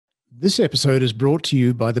This episode is brought to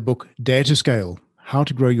you by the book Dare to Scale: How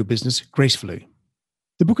to Grow Your Business Gracefully.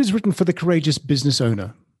 The book is written for the courageous business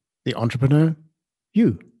owner, the entrepreneur,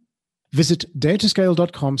 you. Visit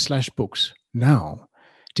daretoscale.com/books now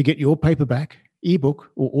to get your paperback, ebook,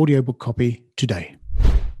 or audiobook copy today.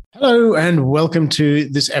 Hello and welcome to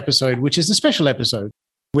this episode, which is a special episode.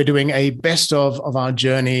 We're doing a best of our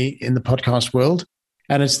journey in the podcast world.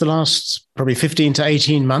 And it's the last probably 15 to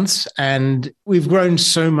 18 months. And we've grown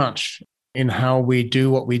so much in how we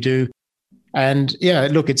do what we do. And yeah,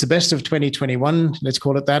 look, it's the best of 2021, let's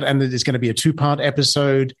call it that. And it's going to be a two-part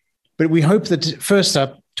episode. But we hope that first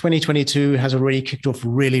up, 2022 has already kicked off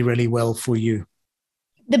really, really well for you.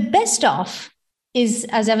 The best of is,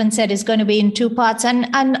 as Evan said, is going to be in two parts.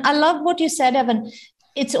 And I love what you said, Evan.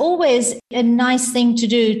 It's always a nice thing to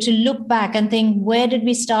do to look back and think, where did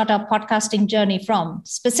we start our podcasting journey from?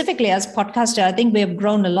 Specifically as podcaster, I think we have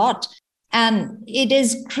grown a lot. And it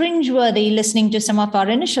is cringeworthy listening to some of our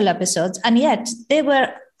initial episodes. And yet they were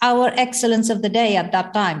our excellence of the day at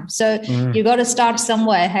that time. So you got to start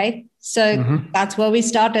somewhere, hey? So that's where we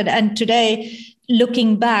started. And today,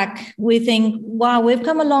 looking back, we think, wow, we've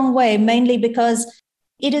come a long way, mainly because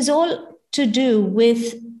it is all to do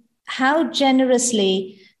with how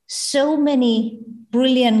generously so many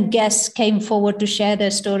brilliant guests came forward to share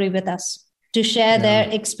their story with us, to share their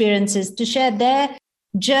experiences, to share their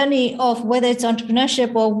journey of whether it's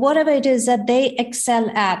entrepreneurship or whatever it is that they excel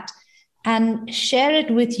at, and share it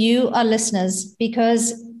with you, our listeners,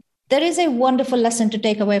 because there is a wonderful lesson to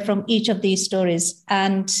take away from each of these stories.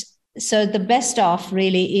 And so the best of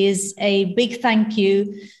really is a big thank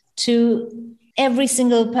you to every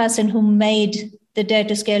single person who made the Dare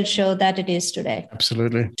to Scale show that it is today.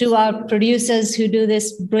 Absolutely. To our producers who do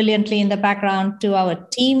this brilliantly in the background, to our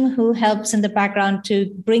team who helps in the background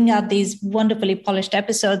to bring out these wonderfully polished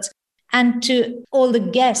episodes, and to all the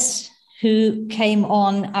guests who came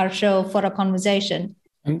on our show for a conversation.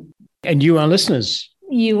 And you, our listeners.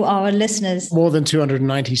 You, our listeners. More than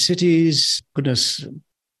 290 cities. Goodness.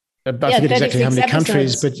 I forget exactly how many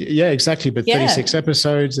countries, but yeah, exactly. But 36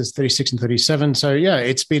 episodes, there's 36 and 37. So yeah,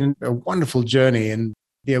 it's been a wonderful journey, and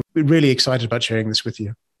yeah, we're really excited about sharing this with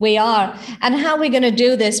you. We are. And how we're going to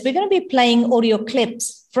do this, we're going to be playing audio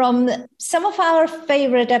clips from some of our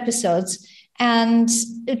favorite episodes and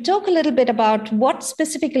talk a little bit about what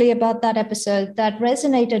specifically about that episode that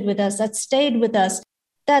resonated with us, that stayed with us,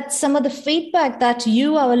 that some of the feedback that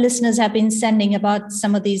you, our listeners, have been sending about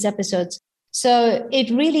some of these episodes. So it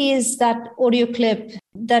really is that audio clip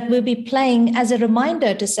that we'll be playing as a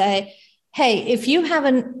reminder to say, hey, if you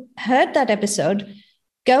haven't heard that episode,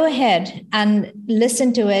 go ahead and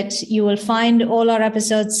listen to it. You will find all our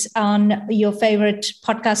episodes on your favorite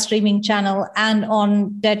podcast streaming channel and on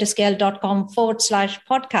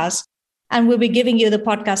daretoscale.com/podcast. And we'll be giving you the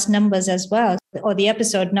podcast numbers as well, or the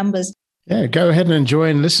episode numbers. Yeah, go ahead and enjoy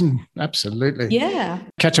and listen. Absolutely. Yeah.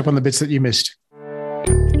 Catch up on the bits that you missed.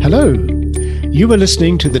 Hello. You are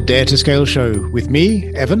listening to the Dare to Scale show with me,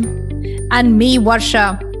 Evan. And me,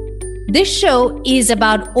 Varsha. This show is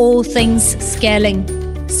about all things scaling.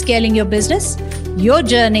 Scaling your business, your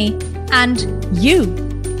journey, and you.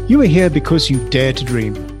 You are here because you dare to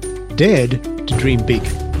dream. Dared to dream big.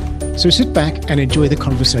 So sit back and enjoy the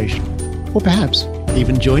conversation. Or perhaps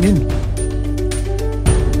even join in.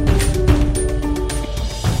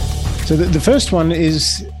 So the first one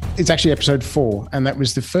is... It's actually episode 4, and that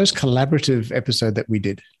was the first collaborative episode that we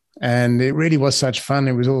did. And it really was such fun.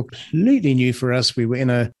 It was all completely new for us. We were in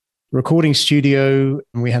a recording studio,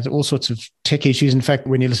 and we had all sorts of tech issues. In fact,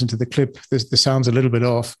 when you listen to the clip, the sound's a little bit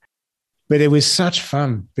off. But it was such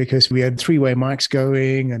fun because we had 3-way mics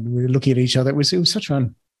going, and we were looking at each other. It was such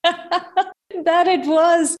fun. That it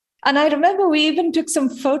was. And I remember we even took some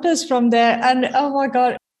photos from there. And oh my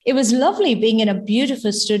God, it was lovely being in a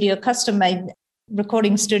beautiful studio, custom-made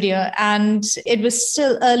recording studio, and it was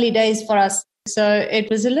still early days for us, so it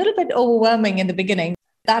was a little bit overwhelming in the beginning.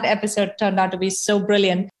 That episode turned out to be so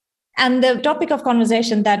brilliant, and the topic of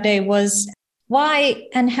conversation that day was why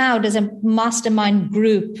and how does a mastermind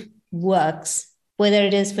group works, whether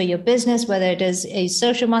it is for your business, whether it is a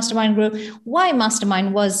social mastermind group. Why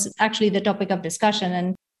mastermind was actually the topic of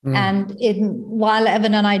discussion, and while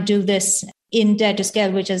Evan and I do this in Dare to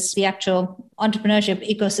Scale, which is the actual entrepreneurship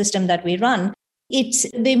ecosystem that we run, it's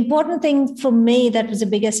the important thing for me that was the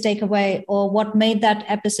biggest takeaway, or what made that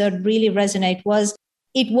episode really resonate, was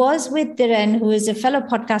it was with Dhiren, who is a fellow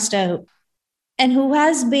podcaster and who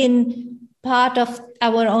has been part of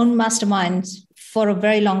our own masterminds for a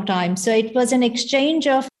very long time. So it was an exchange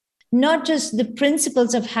of not just the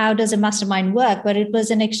principles of how does a mastermind work, but it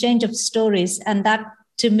was an exchange of stories. And that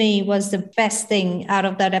to me was the best thing out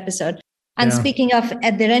of that episode. And speaking of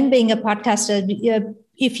Dhiren being a podcaster,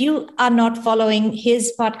 if you are not following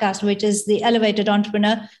his podcast, which is The Elevated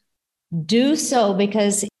Entrepreneur, do so,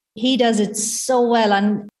 because he does it so well.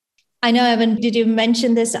 And I know, Evan, did you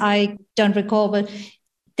mention this? I don't recall, but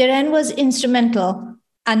Dhiren was instrumental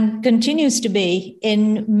and continues to be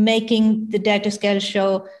in making the Dare to Scale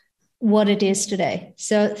show what it is today.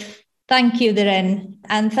 So thank you, Dhiren.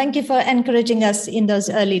 And thank you for encouraging us in those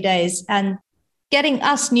early days and getting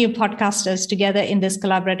us new podcasters together in this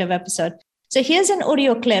collaborative episode. So here's an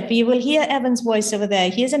audio clip. You will hear Evan's voice over there.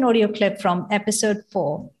 Here's an audio clip from episode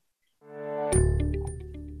 4.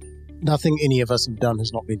 Nothing any of us have done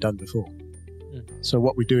has not been done before. So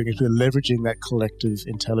what we're doing is we're leveraging that collective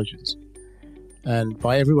intelligence. And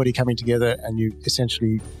by everybody coming together and you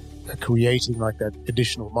essentially are creating like that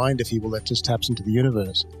additional mind, if you will, that just taps into the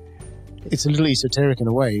universe. It's a little esoteric in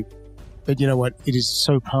a way, but you know what? It is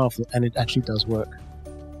so powerful and it actually does work.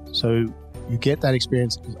 So you get that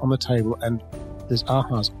experience on the table and there's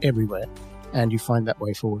ahas everywhere and you find that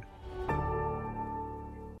way forward.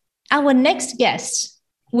 Our next guest,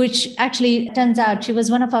 which actually turns out she was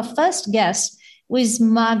one of our first guests, was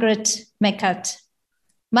Margaret Meckert.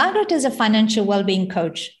 Margaret is a financial well-being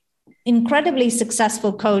coach, incredibly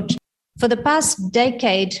successful coach. For the past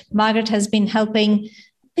decade, Margaret has been helping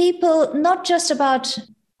people not just about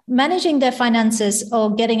managing their finances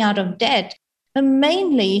or getting out of debt, but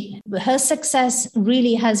mainly her success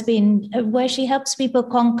really has been where she helps people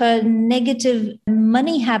conquer negative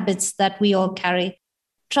money habits that we all carry,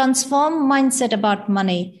 transform mindset about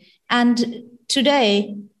money. And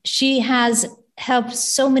today, she has helped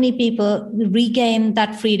so many people regain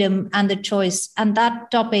that freedom and the choice. And that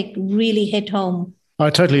topic really hit home. I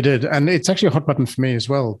totally did. And it's actually a hot button for me as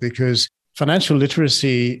well, because financial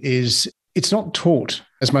literacy it's not taught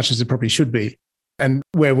as much as it probably should be. And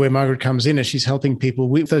where Margaret comes in is she's helping people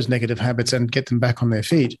with those negative habits and get them back on their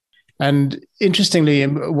feet. And interestingly,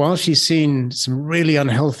 while she's seen some really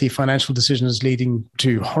unhealthy financial decisions leading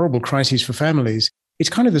to horrible crises for families, it's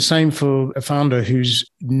kind of the same for a founder who's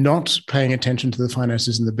not paying attention to the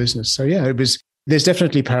finances in the business. So yeah, there's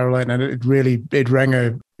definitely parallel, and it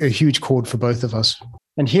rang a huge chord for both of us.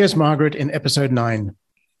 And here's Margaret in episode 9.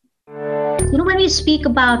 When we speak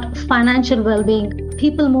about financial well-being,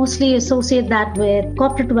 people mostly associate that with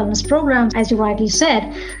corporate wellness programs, as you rightly said,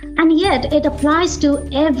 and yet it applies to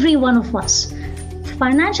every one of us.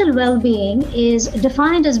 Financial well-being is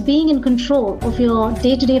defined as being in control of your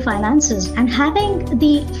day-to-day finances and having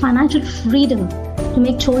the financial freedom to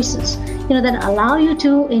make choices, that allow you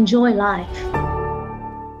to enjoy life.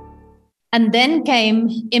 And then came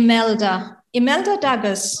Imelda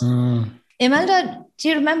Douglas. Imelda, do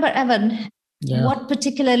you remember, Evan, what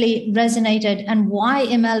particularly resonated and why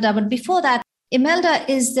Imelda? But before that,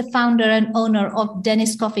 Imelda is the founder and owner of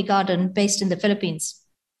Dennis Coffee Garden based in the Philippines.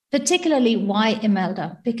 Particularly why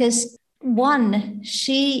Imelda? Because one,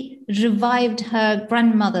 she revived her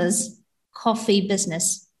grandmother's coffee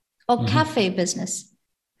business or cafe business.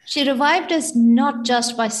 She revived us not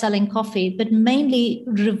just by selling coffee, but mainly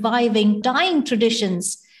reviving dying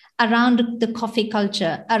traditions around the coffee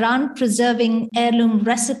culture, around preserving heirloom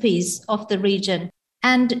recipes of the region.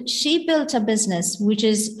 And she built a business which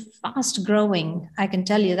is fast growing, I can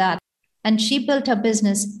tell you that. And she built a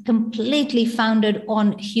business completely founded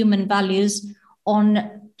on human values,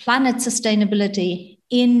 on planet sustainability,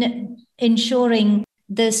 in ensuring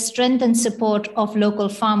the strength and support of local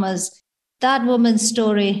farmers. That woman's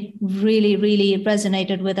story really, really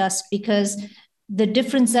resonated with us because the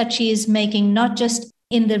difference that she is making, not just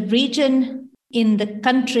in the region, in the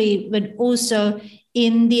country, but also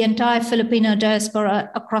in the entire Filipino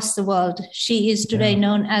diaspora across the world. She is today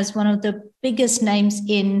known as one of the biggest names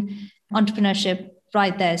in entrepreneurship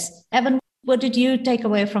right there. Evan, what did you take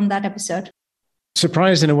away from that episode?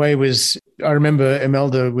 Surprised in a way was, I remember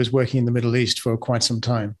Imelda was working in the Middle East for quite some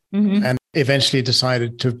time and eventually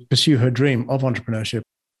decided to pursue her dream of entrepreneurship.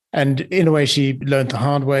 And in a way, she learned the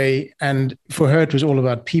hard way. And for her, it was all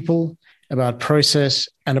about people, about process,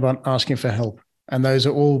 and about asking for help. And those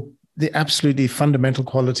are all the absolutely fundamental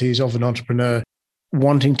qualities of an entrepreneur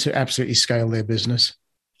wanting to absolutely scale their business.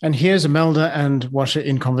 And here's Imelda and Washa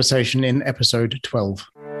in conversation in episode 12.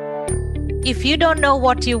 If you don't know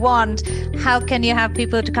what you want, how can you have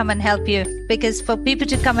people to come and help you? Because for people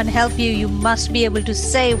to come and help you, you must be able to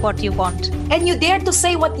say what you want. And you dare to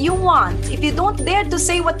say what you want. If you don't dare to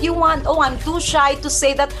say what you want, I'm too shy to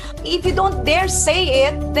say that. If you don't dare say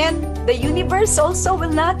it, then the universe also will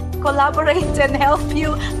not collaborate and help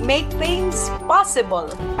you make things possible.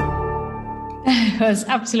 It was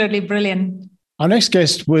absolutely brilliant. Our next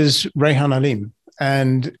guest was Rehan Alim.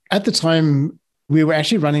 And at the time, we were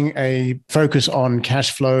actually running a focus on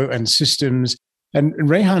cash flow and systems. And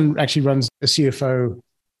Rehan actually runs a CFO,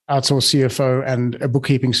 outsourced CFO, and a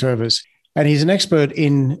bookkeeping service. And he's an expert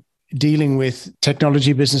in dealing with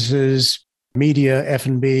technology businesses, media,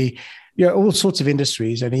 F&B, all sorts of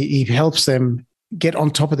industries. And he helps them get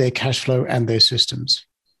on top of their cash flow and their systems.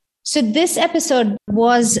 So this episode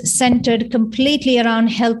was centered completely around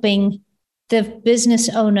helping the business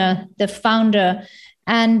owner, the founder,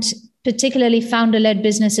 and particularly founder-led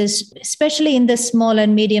businesses, especially in the small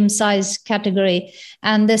and medium-sized category.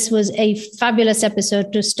 And this was a fabulous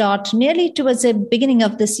episode to start nearly towards the beginning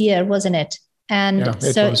of this year, wasn't it? And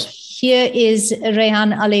here is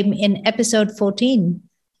Rehan Alim in episode 14.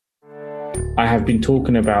 I have been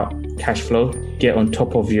talking about cash flow. Get on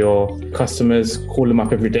top of your customers, call them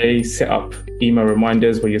up every day, set up email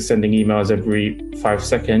reminders where you're sending emails every 5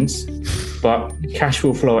 seconds. But cash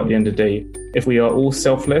will flow at the end of the day. If we are all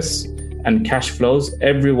selfless and cash flows,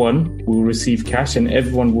 everyone will receive cash and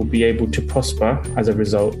everyone will be able to prosper as a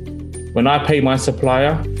result. When I pay my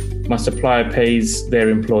supplier pays their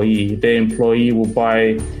employee. Their employee will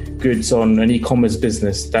buy goods on an e-commerce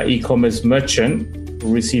business. That e-commerce merchant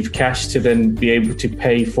will receive cash to then be able to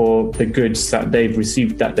pay for the goods that they've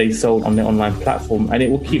received that they sold on their online platform. And it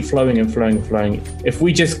will keep flowing and flowing and flowing. If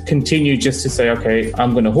we just continue just to say, okay,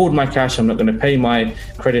 I'm going to hoard my cash, I'm not going to pay my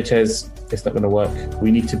creditors, it's not going to work. We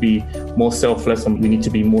need to be more selfless and we need to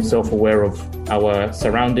be more self-aware of our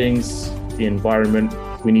surroundings, the environment.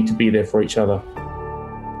 We need to be there for each other.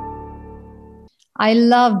 I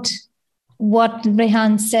loved what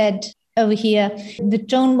Rehan said over here. The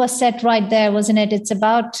tone was set right there, wasn't it? It's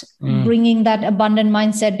about bringing that abundant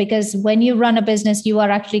mindset, because when you run a business, you are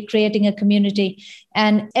actually creating a community,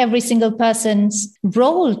 and every single person's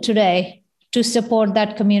role today to support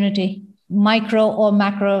that community, micro or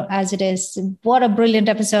macro as it is. What a brilliant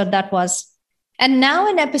episode that was. And now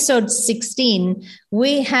in episode 16,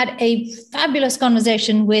 we had a fabulous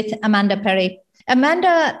conversation with Amanda Perry.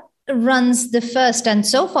 Amanda runs the first and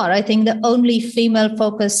so far, I think, the only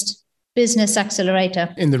female-focused business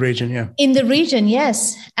accelerator. In the region, yeah. In the region,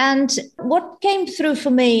 yes. And what came through for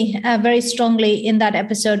me very strongly in that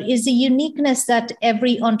episode is the uniqueness that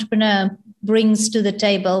every entrepreneur brings to the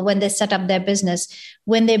table when they set up their business,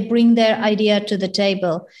 when they bring their idea to the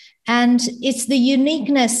table. And it's the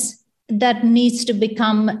uniqueness that needs to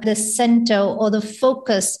become the center or the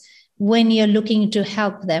focus when you're looking to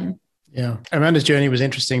help them. Yeah. Amanda's journey was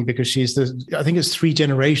interesting because I think it's 3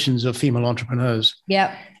 generations of female entrepreneurs.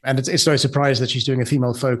 Yeah. And it's no surprise that she's doing a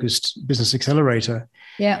female-focused business accelerator.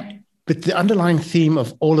 Yeah. But the underlying theme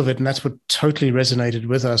of all of it, and that's what totally resonated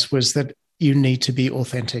with us, was that you need to be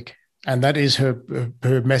authentic. And that is her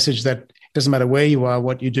message, that it doesn't matter where you are,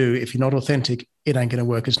 what you do, if you're not authentic, it ain't going to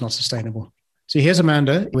work. It's not sustainable. So here's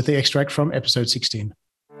Amanda with the extract from episode 16.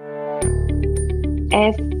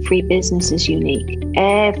 Every business is unique.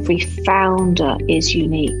 Every founder is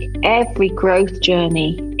unique. Every growth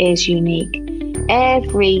journey is unique.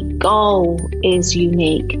 Every goal is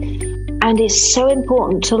unique. And it's so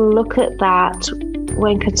important to look at that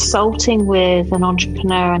when consulting with an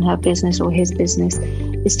entrepreneur and her business or his business,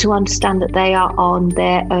 is to understand that they are on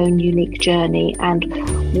their own unique journey. And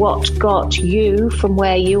what got you from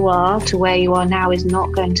where you are to where you are now is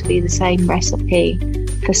not going to be the same recipe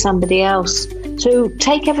for somebody else. So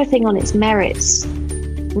take everything on its merits.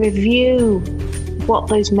 Review what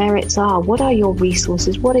those merits are. What are your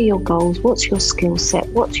resources? What are your goals? What's your skill set?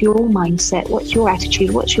 What's your mindset? What's your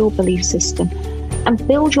attitude? What's your belief system? And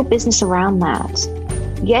build your business around that.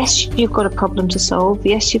 Yes, you've got a problem to solve.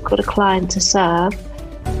 Yes, you've got a client to serve.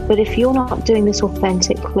 But if you're not doing this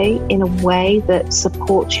authentically in a way that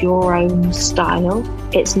supports your own style,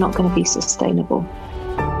 it's not going to be sustainable.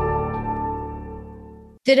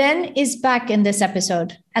 Dhiren is back in this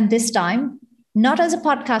episode, and this time, not as a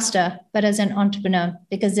podcaster, but as an entrepreneur,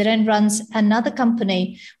 because Dhiren runs another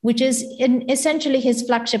company, which is essentially his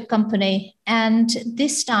flagship company. And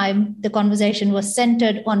this time, the conversation was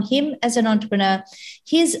centered on him as an entrepreneur,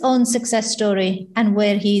 his own success story, and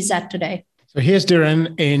where he's at today. So here's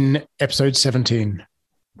Dhiren in episode 17.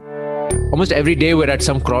 Almost every day we're at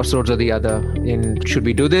some crossroads or the other in, should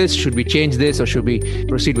we do this? Should we change this? Or should we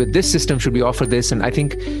proceed with this system? Should we offer this? And I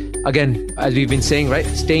think, again, as we've been saying, right,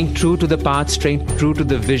 staying true to the path, staying true to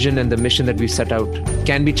the vision and the mission that we set out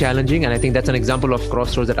can be challenging. And I think that's an example of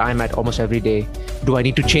crossroads that I'm at almost every day. Do I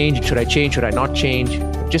need to change? Should I change? Should I not change?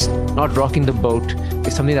 Just not rocking the boat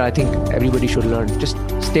is something that I think everybody should learn. Just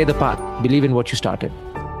stay the path. Believe in what you started.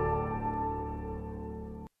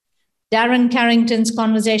 Darren Carrington's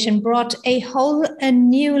conversation brought shed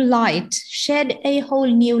a whole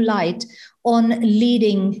new light on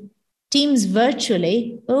leading teams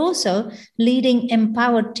virtually, but also leading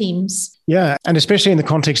empowered teams. Yeah, and especially in the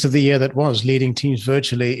context of the year that was, leading teams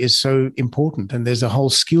virtually is so important. And there's a whole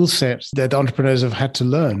skill set that entrepreneurs have had to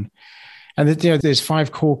learn. And there's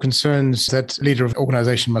 5 core concerns that leader of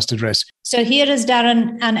organization must address. So here is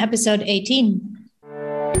Darren and episode 18.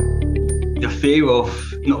 The fear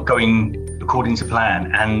of not going according to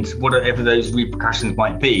plan and whatever those repercussions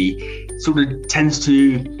might be sort of tends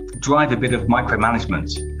to drive a bit of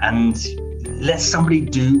micromanagement and let somebody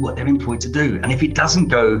do what they're employed to do. And if it doesn't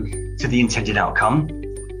go to the intended outcome,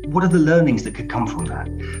 what are the learnings that could come from that?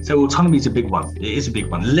 So autonomy is a big one. It is a big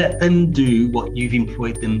one. Let them do what you've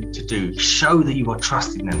employed them to do. Show that you are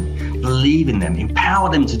trusting them, believe in them,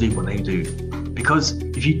 empower them to do what they do. Because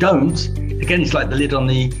if you don't, again, it's like the lid on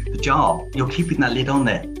the jar. You're keeping that lid on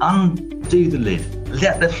there. Undo the lid.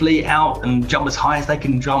 Let the flea out and jump as high as they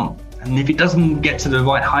can jump. And if it doesn't get to the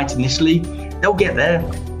right height initially, they'll get there,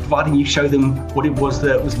 providing you show them what it was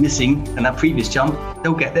that was missing in that previous jump.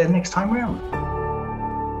 They'll get there next time around.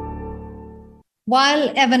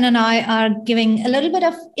 While Evan and I are giving a little bit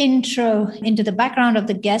of intro into the background of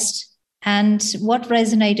the guest and what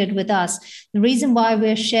resonated with us, the reason why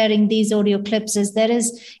we're sharing these audio clips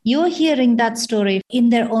is you're hearing that story in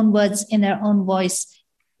their own words, in their own voice.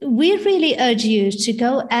 We really urge you to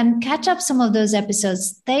go and catch up some of those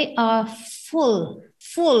episodes. They are full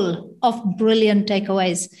of brilliant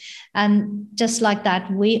takeaways. And just like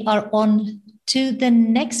that, we are on to the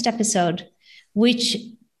next episode, which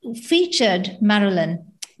featured Marilyn.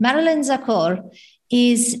 Marilyn Zakor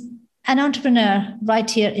is an entrepreneur right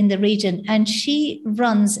here in the region, and she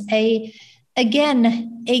runs a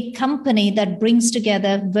company that brings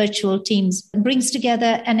together virtual teams, brings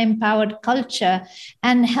together an empowered culture,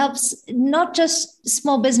 and helps not just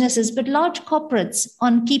small businesses, but large corporates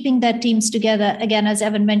on keeping their teams together, again, as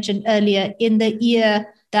Evan mentioned earlier, in the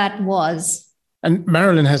year that was. And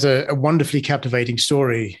Marilyn has a wonderfully captivating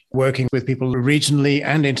story working with people regionally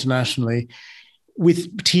and internationally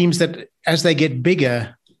with teams that, as they get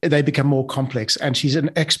bigger, they become more complex. And she's an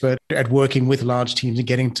expert at working with large teams and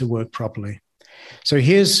getting to work properly. So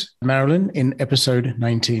here's Marilyn in episode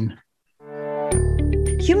 19.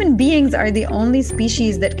 Human beings are the only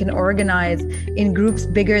species that can organize in groups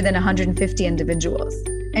bigger than 150 individuals.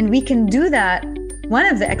 And we can do that. One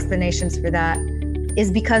of the explanations for that is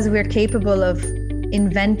because we're capable of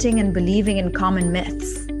inventing and believing in common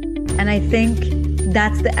myths. And I think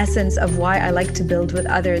that's the essence of why I like to build with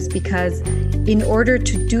others, because in order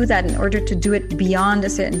to do that, in order to do it beyond a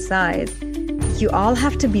certain size, you all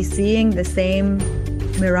have to be seeing the same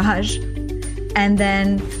mirage and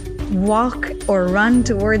then walk or run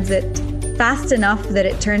towards it fast enough that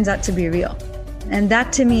it turns out to be real. And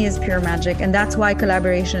that to me is pure magic. And that's why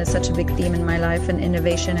collaboration is such a big theme in my life, and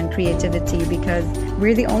innovation and creativity, because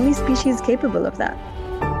we're the only species capable of that.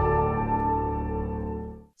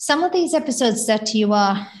 Some of these episodes that you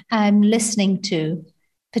are listening to,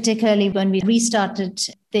 particularly when we restarted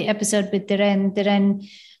the episode with Dhiren,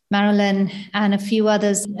 Marilyn, and a few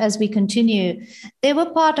others as we continue, they were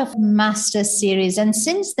part of Master Series. And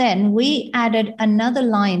since then, we added another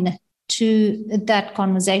line to that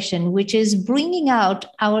conversation, which is bringing out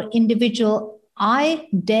our individual I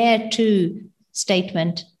dare to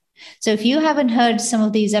statement. So if you haven't heard some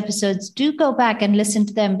of these episodes, do go back and listen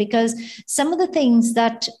to them, because some of the things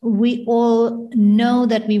that we all know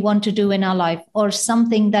that we want to do in our life, or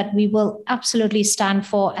something that we will absolutely stand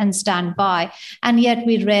for and stand by, and yet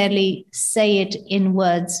we rarely say it in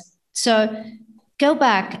words. So go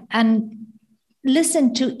back and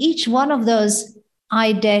listen to each one of those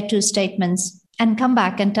I dare to statements and come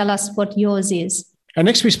back and tell us what yours is. And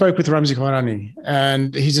next we spoke with Ramzi Gharani,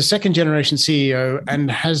 and he's a second generation CEO and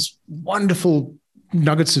has wonderful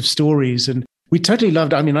nuggets of stories. And we totally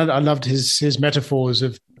loved, I loved his metaphors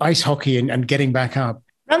of ice hockey and getting back up.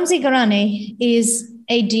 Ramzi Gharani is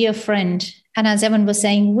a dear friend. And as Evan was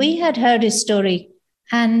saying, we had heard his story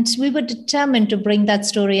and we were determined to bring that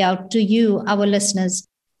story out to you, our listeners.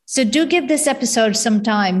 So do give this episode some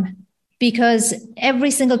time, because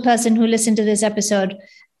every single person who listened to this episode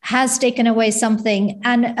has taken away something.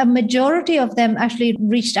 And a majority of them actually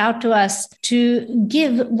reached out to us to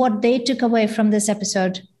give what they took away from this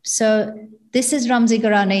episode. So this is Ramzi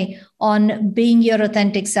Gharani on being your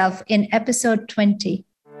authentic self in episode 20.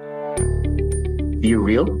 Be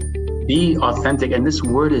real, be authentic. And this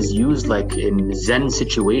word is used like in Zen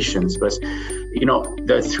situations, but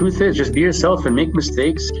the truth is just be yourself and make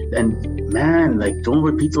mistakes. And man, don't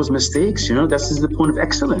repeat those mistakes. This is the point of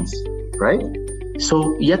excellence, right?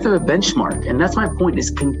 So you have to have a benchmark. And that's my point,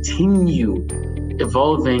 is continue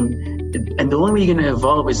evolving. And the only way you're going to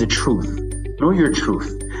evolve is the truth. Know your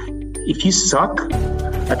truth. If you suck,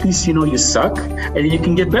 at least you know you suck, and then you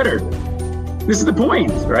can get better. This is the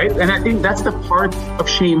point, right? And I think that's the part of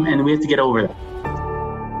shame, and we have to get over that.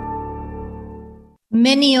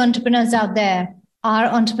 Many entrepreneurs out there are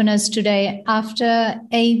entrepreneurs today after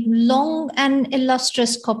a long and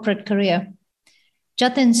illustrious corporate career.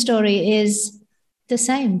 Jatin's story is the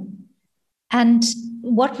same. And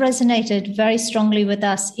what resonated very strongly with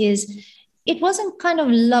us is it wasn't kind of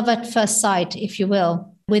love at first sight, if you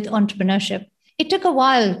will, with entrepreneurship. It took a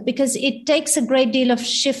while because it takes a great deal of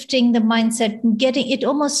shifting the mindset, it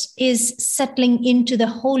almost is settling into the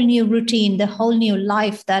whole new routine, the whole new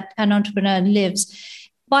life that an entrepreneur lives.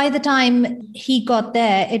 By the time he got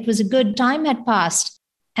there, it was a good time had passed,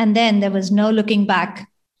 and then there was no looking back.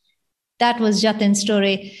 That was Jatin's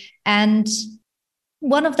story. And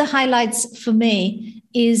one of the highlights for me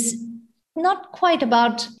is not quite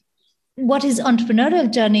about what his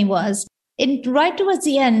entrepreneurial journey was. Right towards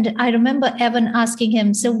the end, I remember Evan asking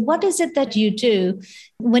him, so what is it that you do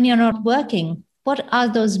when you're not working? What are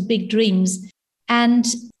those big dreams? And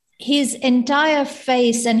his entire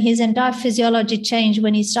face and his entire physiology changed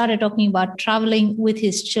when he started talking about traveling with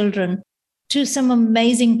his children to some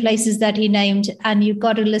amazing places that he named. And you've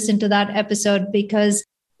got to listen to that episode because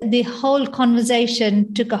the whole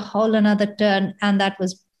conversation took a whole another turn. And that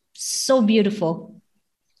was so beautiful.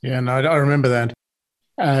 Yeah, no, I remember that.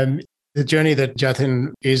 The journey that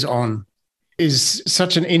Jatin is on is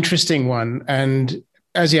such an interesting one. And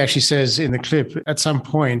as he actually says in the clip, at some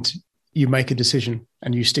point, you make a decision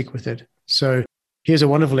and you stick with it. So here's a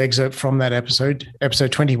wonderful excerpt from that episode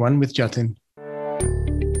 21 with Jatin.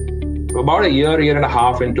 About a year and a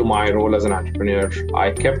half into my role as an entrepreneur,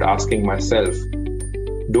 I kept asking myself,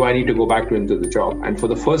 do I need to go back into the job? And for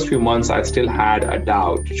the first few months, I still had a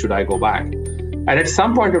doubt, should I go back? And at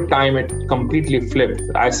some point of time, it completely flipped.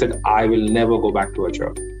 I said, I will never go back to a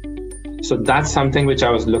job. So that's something which I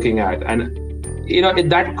was looking at. And,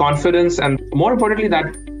 that confidence and more importantly,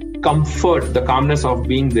 that comfort, the calmness of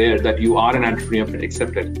being there, that you are an entrepreneur,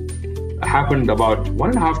 accept it, happened about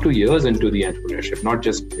 1.5 to 2 years into the entrepreneurship, not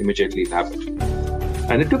just immediately it happened.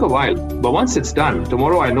 And it took a while. But once it's done,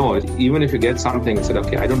 tomorrow I know, even if you get something, I said,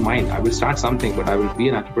 okay, I don't mind. I will start something, but I will be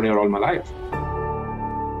an entrepreneur all my life.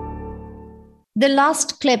 The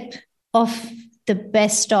last clip of the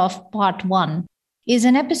best of part 1 is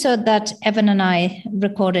an episode that Evan and I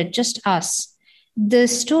recorded, just us. The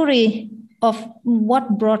story of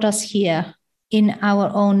what brought us here in our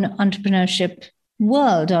own entrepreneurship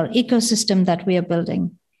world or ecosystem that we are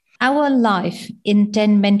building. Our life in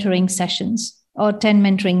 10 mentoring sessions or 10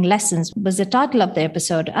 mentoring lessons was the title of the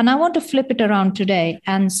episode. And I want to flip it around today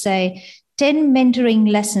and say 10 mentoring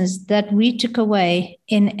lessons that we took away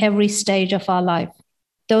in every stage of our life.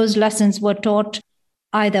 Those lessons were taught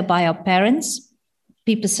either by our parents,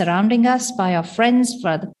 people surrounding us, by our friends,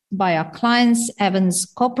 by our clients, Evan's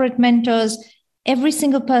corporate mentors. Every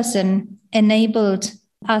single person enabled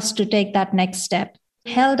us to take that next step,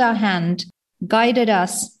 held our hand, guided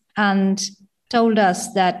us, and told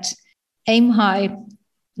us that aim high,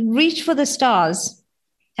 reach for the stars.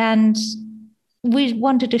 And we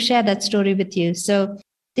wanted to share that story with you. So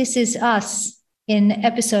this is us in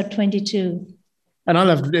episode 22. And I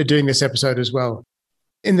love doing this episode as well.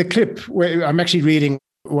 In the clip, where I'm actually reading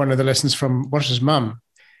one of the lessons from Wash's mum,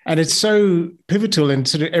 and it's so pivotal in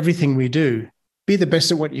sort of everything we do. Be the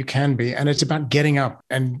best at what you can be. And it's about getting up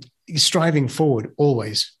and striving forward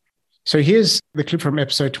always. So here's the clip from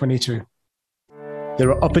episode 22. There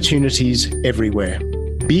are opportunities everywhere.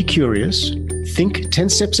 Be curious, think 10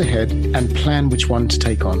 steps ahead, and plan which one to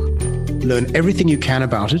take on. Learn everything you can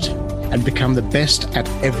about it and become the best at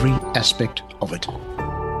every aspect of it.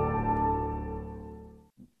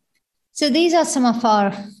 So these are some of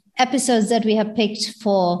our episodes that we have picked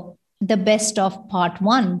for the best of part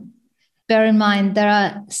 1. Bear in mind, there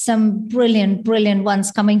are some brilliant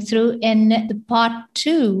ones coming through in the part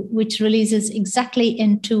 2, which releases exactly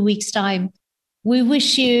in 2 weeks' time. We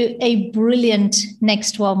wish you a brilliant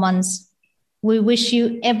next 12 months. We wish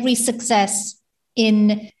you every success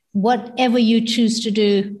in whatever you choose to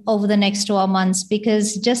do over the next 12 months,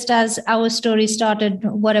 because just as our story started,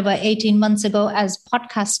 18 months ago as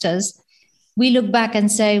podcasters, we look back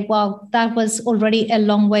and say, wow, that was already a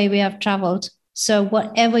long way we have traveled. So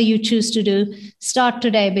whatever you choose to do, start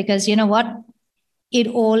today, because you know what? It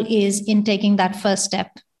all is in taking that first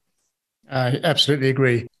step. I absolutely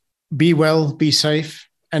agree. Be well, be safe,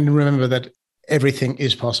 and remember that everything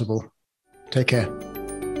is possible. Take care.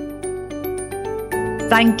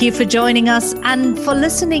 Thank you for joining us and for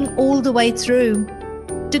listening all the way through.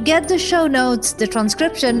 To get the show notes, the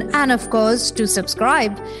transcription, and of course, to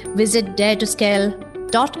subscribe, visit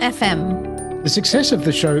daretoscale.fm. The success of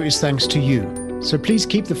the show is thanks to you, so please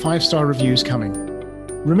keep the 5-star reviews coming.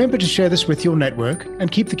 Remember to share this with your network and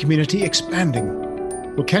keep the community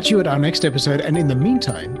expanding. We'll catch you at our next episode, and in the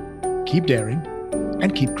meantime, keep daring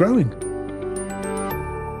and keep growing.